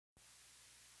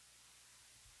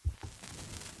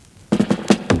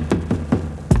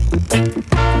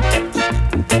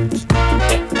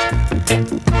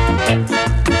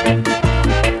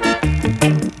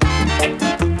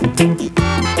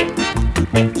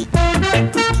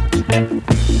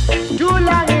Too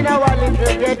long in our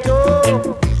little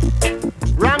ghetto,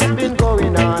 wrong's been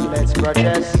going on, let's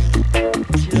protest.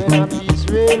 Children of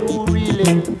Israel who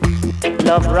really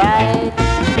love right.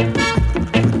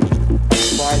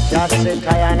 For just sit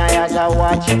I and I as a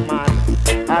watchman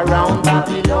around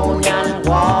Babylonian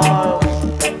walls.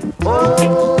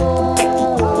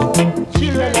 Oh,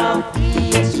 children of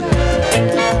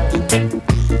Israel,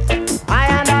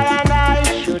 I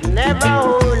should never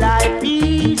hold my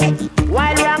peace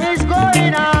while wrong is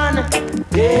going on.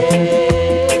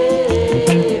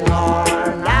 Day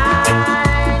or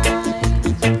night,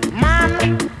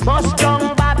 man, bust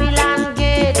down Babylon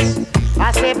gates.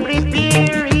 I say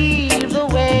prepare ye the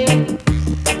way,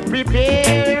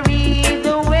 prepare ye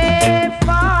the way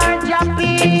for your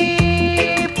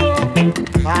people.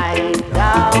 Fight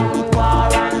down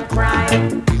war and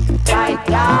crime, fight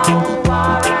down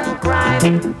war and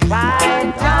crime,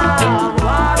 fight down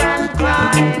war and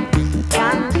crime,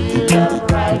 and build up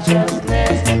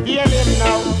righteousness. Hear him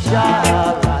now,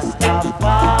 Jah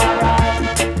Rastafari,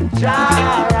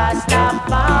 Jah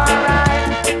Rastafari,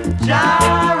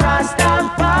 Jah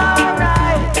Rastafari,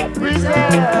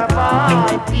 preserve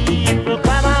our people.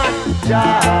 Come on,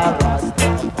 Jah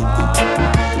Rastafari,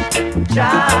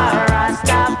 Jah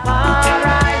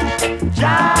Rastafari,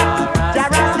 Jah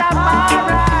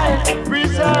Rastafari,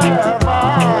 preserve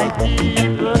our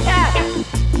people. Yeah.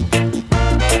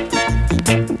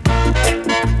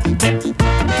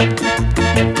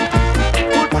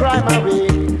 Put crime away,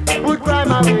 put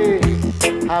crime away,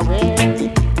 away.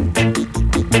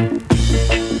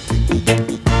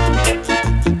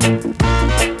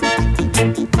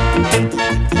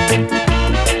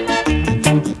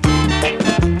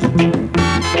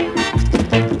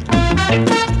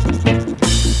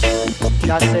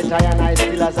 Just sit I and I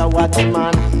still as a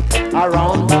watchman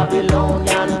around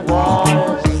Babylonian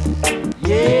walls.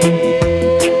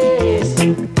 Yes,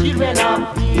 children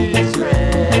of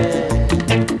Israel.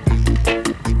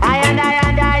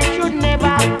 I should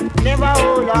never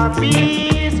hold our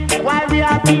peace while we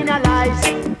are penalized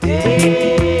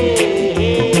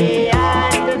day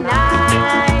and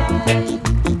night.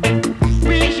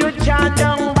 We should chant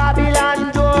down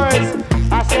Babylon doors.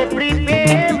 I said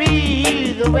prepare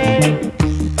ye the way.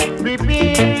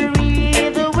 Prepare ye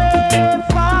the way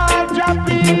for your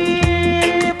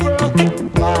people.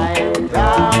 Fight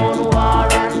down war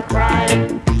and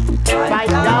crime. Fight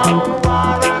down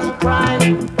war and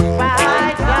crime.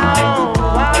 Fight down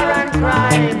war and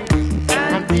crime.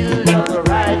 And build up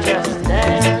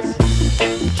righteousness.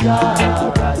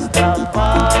 Jah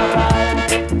Rastafari,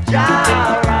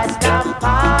 Jah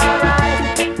Rastafari,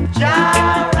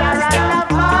 Jah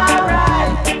Rastafari,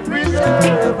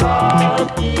 preserve our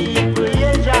people.